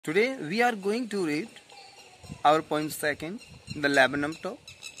Today we are going to read our poem second, The Laburnum Top.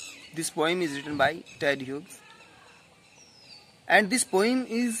 This poem is written by Ted Hughes, and this poem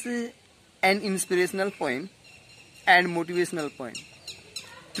is an inspirational poem and motivational poem.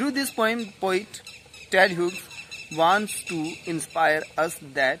 Through this poem, poet Ted Hughes wants to inspire us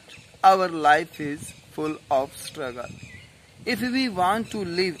that our life is full of struggle. If we want to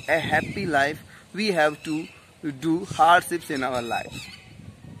live a happy life, we have to do hardships in our life.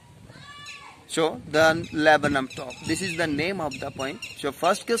 So, the laburnum top. This is the name of the poem. So,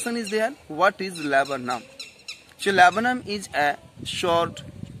 first question is there, what is laburnum? So, laburnum is a short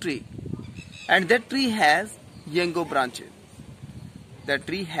tree, and that tree has younger branches. The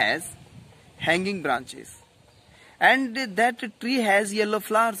tree has hanging branches, and that tree has yellow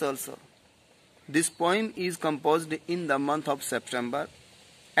flowers also. This poem is composed in the month of September,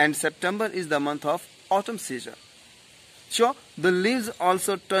 and September is the month of autumn season. So, the leaves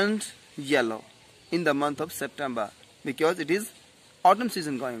also turned yellow in the month of September because it is autumn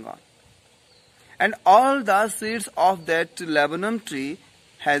season going on, and all the seeds of that laburnum tree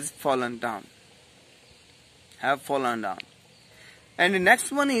have fallen down. And the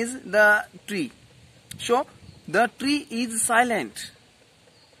next one is the tree. So the tree is silent.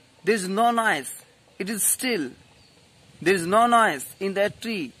 There is no noise. It is still. There is no noise in that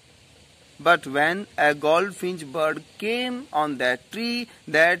tree. But when a goldfinch bird came on that tree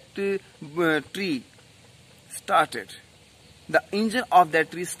started. The engine of that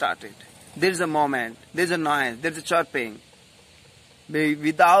tree started. There is a moment, there is a noise, there is a chirping.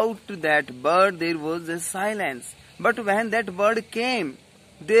 Without that bird, there was a silence. But when that bird came,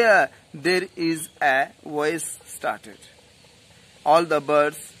 there is a voice started. All the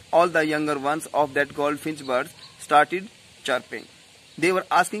birds, all the younger ones of that goldfinch bird started chirping. They were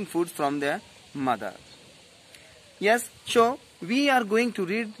asking food from their mother. Yes, so we are going to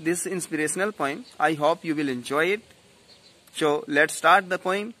read this inspirational poem. I hope you will enjoy it. So let's start the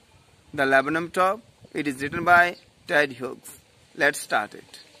poem, The Laburnum Top. It is written by Ted Hughes. Let's start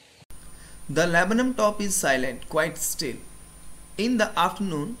it. The laburnum top is silent, quite still. In the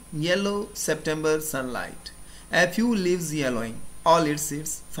afternoon, yellow September sunlight. A few leaves yellowing, all its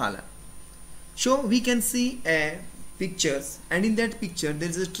seeds fallen. So we can see pictures, and in that picture there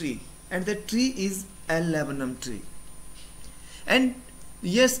is a tree, and the tree is a laburnum tree. And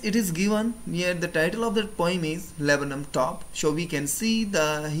yes, it is given here, the title of the poem is Laburnum Top. So we can see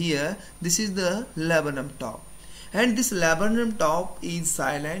here this is the laburnum top, and this laburnum top is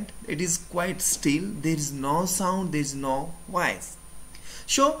silent. It is quite still. There is no sound, there is no voice.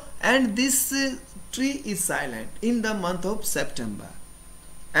 So, and this tree is silent in the month of September.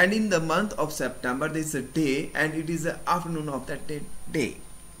 And in the month of September there is a day, and it is the afternoon of that day.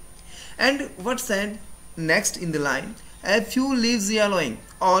 And what said next in the line? A few leaves yellowing,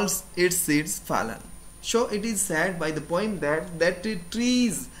 all its seeds fallen. So it is said by the poem that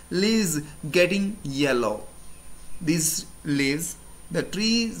trees leaves getting yellow. These leaves, the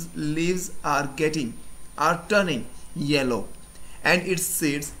trees leaves are turning yellow, and its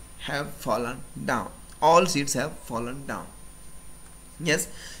seeds have fallen down. All seeds have fallen down. Yes,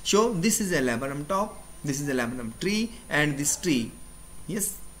 so this is a laburnum top, this is a laburnum tree, and this tree.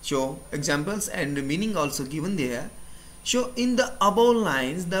 Yes, so examples and meaning also given there. So in the above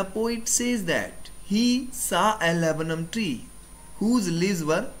lines, the poet says that he saw a laburnum tree whose leaves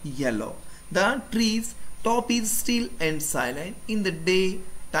were yellow. The tree's top is still and silent in the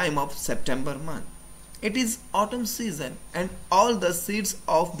daytime of September month. It is autumn season, and all the seeds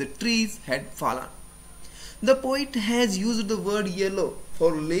of the trees had fallen. The poet has used the word yellow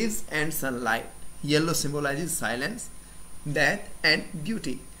for leaves and sunlight. Yellow symbolizes silence, death, and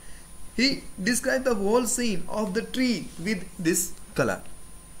beauty. He described the whole scene of the tree with this color.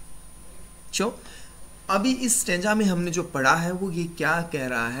 So, अभी इस stanza में हमने जो पढ़ा है वो ये क्या कह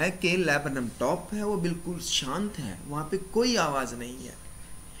रहा है कि लैबरनम टॉप है वो बिल्कुल शांत है, वहाँ पे कोई आवाज़ नहीं है,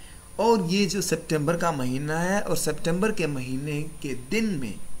 और ये जो सितंबर का महीना है और सितंबर के महीने के दिन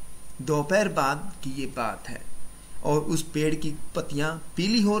में दोपहर बाद की ये बात है, और उस पेड़ की पत्तियां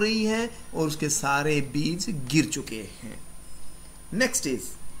पीली हो रही हैं और उसके सारे बीज गिर चुके हैं. Next is,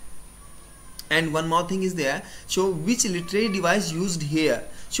 and one more thing is there. So which literary device used here?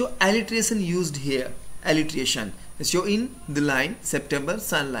 So alliteration used here. Alliteration. So in the line September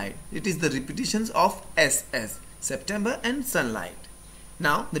sunlight, it is the repetitions of SS, September and sunlight.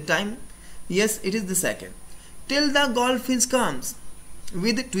 Now the time, yes, it is the second. Till the goldfinch comes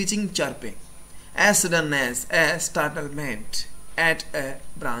with twitching chirping, as sudden as a startlement at a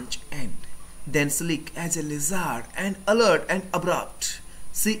branch end, then sleek as a lizard and alert and abrupt,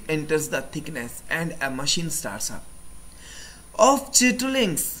 she enters the thickness and a machine starts up. of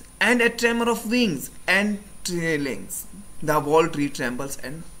chitterlings and a tremor of wings and trailings. The whole tree trembles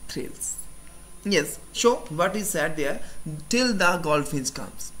and thrills. Yes, so what is said there, till the goldfinch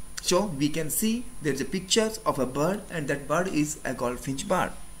comes. So we can see there is a picture of a bird, and that bird is a goldfinch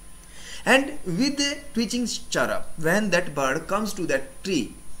bird. And with the twitching chirrup, when that bird comes to that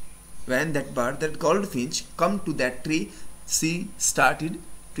tree, when that goldfinch come to that tree, she started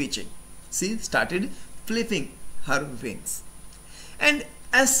twitching. She started flipping her wings. And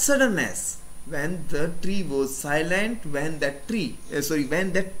as sudden as when the tree was silent, when that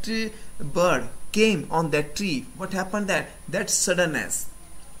bird came on that tree, what happened that suddenness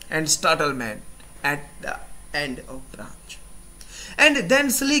and startlement at the end of branch. And then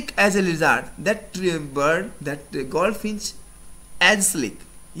sleek as a lizard, that bird, that goldfinch, as sleek.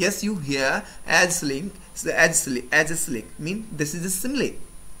 Yes, you hear as sleek, as a sleek, mean this is a simile.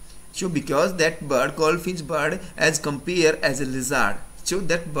 So because that bird, goldfinch bird, as compared as a lizard, so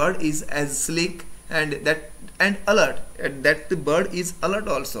that bird is as sleek and alert. And that the bird is alert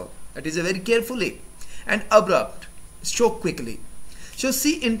also. That is a very carefully and abrupt, so quickly. So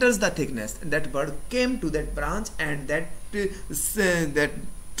she enters the thickness. That bird came to that branch, and that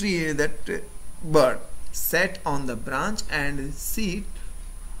bird sat on the branch, and she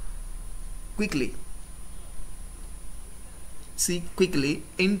quickly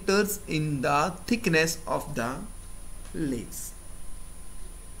enters in the thickness of the leaves.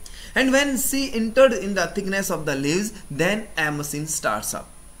 And when she entered in the thickness of the leaves, then a machine starts up.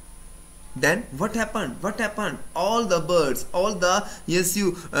 Then what happened? All the birds, all the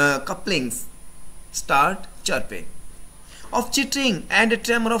couplings start chirping, of chittering and a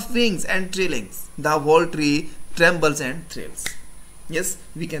tremor of wings and trillings. The whole tree trembles and thrills. Yes,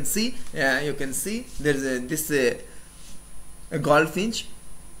 we can see. You can see there is a goldfinch.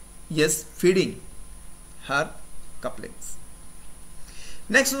 Yes, feeding her couplings.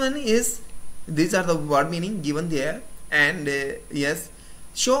 Next one is, these are the word meaning given there, and yes.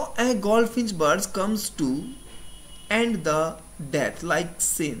 So a goldfinch bird comes to end the death like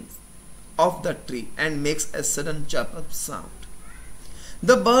scenes of the tree and makes a sudden chirp sound.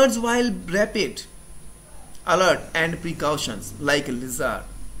 The birds, while rapid, alert and precautions like a lizard,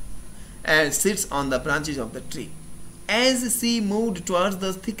 and sits on the branches of the tree. As she moved towards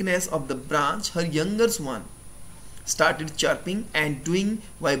the thickness of the branch, her younger one started chirping and doing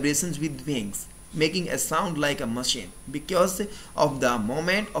vibrations with wings, making a sound like a machine. Because of the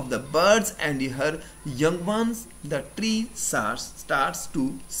movement of the birds and her young ones, the tree starts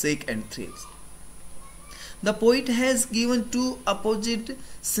to shake and thrill. The poet has given two opposite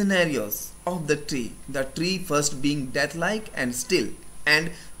scenarios of the tree. The tree first being deathlike and still,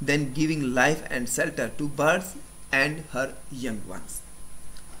 and then giving life and shelter to birds and her young ones.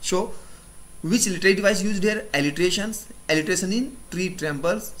 So, which literary device used here? Alliterations. Alliteration in tree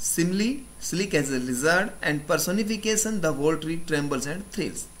trembles, simile, sleek as a lizard, and personification, the whole tree trembles and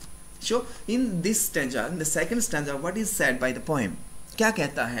thrills. So in this stanza, in the second stanza, what is said by the poem? क्या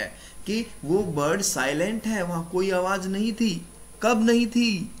कहता है कि वो bird silent है, वहाँ कोई आवाज नहीं थी. कब नहीं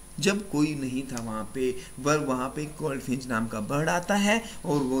थी? जब कोई नहीं था वहाँ पे गोल्डफिंच नाम का बर्ड आता है,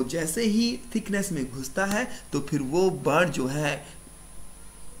 और वो जैसे ही थिकनेस में घुसता है तो फिर वो बर्ड जो है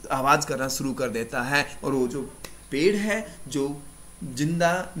आवाज करना शुरू कर देता है, और वो जो पेड़ है जो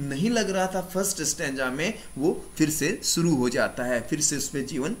जिंदा नहीं लग रहा था फर्स्ट स्टैंजा में, वो फिर से शुरू हो जाता है, फिर से उसमें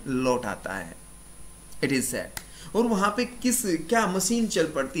जीवन लौट आता है. It is sad. और वहां पे क्या मशीन चल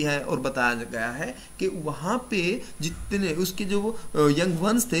पड़ती है, और बताया गया है कि वहां पे जितने उसके जो यंग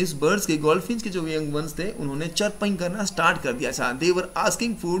वंस थे, इस बर्ड्स के, गोल्डफिंच के जो यंग वंस थे, उन्होंने चर्पिंग करना स्टार्ट कर दिया था. दे were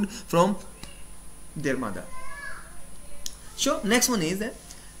asking food from there mother. So next one is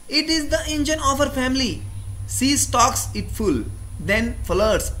it is the engine of our family. She stalks it full, then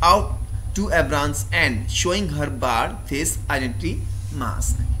flirts out to a branch end, showing her barred face identity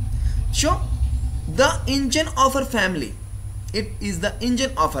mask. So, the engine of her family. It is the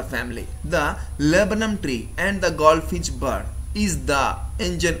engine of her family. The laburnum tree and the goldfinch bird is the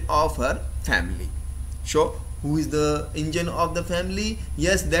engine of her family. So, who is the engine of the family?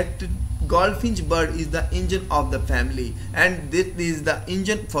 Yes, that goldfinch bird is the engine of the family, and this is the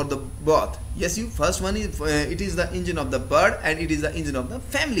engine for the both. Yes, you first one is it is the engine of the bird, and it is the engine of the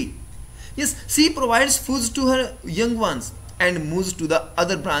family. Yes, she provides food to her young ones and moves to the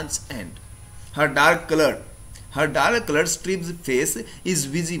other branch end. Her dark colored striped face is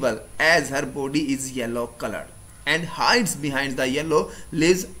visible as her body is yellow colored and hides behind the yellow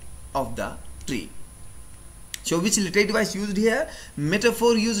leaves of the tree. So which literary device used here?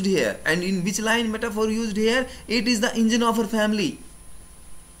 Metaphor used here. And in which line metaphor used here? It is the engine of her family.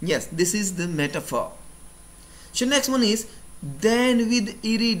 Yes, this is the metaphor. So next one is, Then with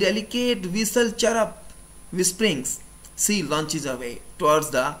eerie delicate whistle chirrup whisperings, she launches away towards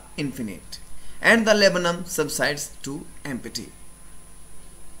the infinite, and the laburnum subsides to empty.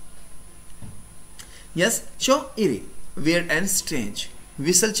 Yes, so eerie, weird and strange.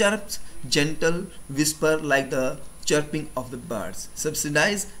 Whistle chirps, gentle whisper like the chirping of the birds,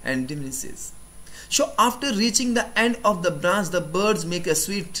 subsidize and diminishes. So after reaching the end of the branch, the birds make a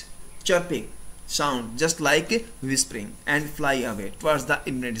sweet chirping sound just like whispering and fly away towards the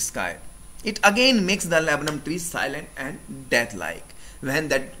infinite sky. It again makes the laburnum tree silent and death-like. When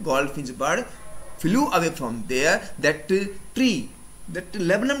that goldfinch bird flew away from there, that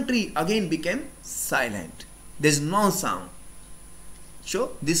laburnum tree again became silent. There is no sound.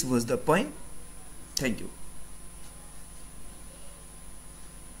 So this was the point. Thank you.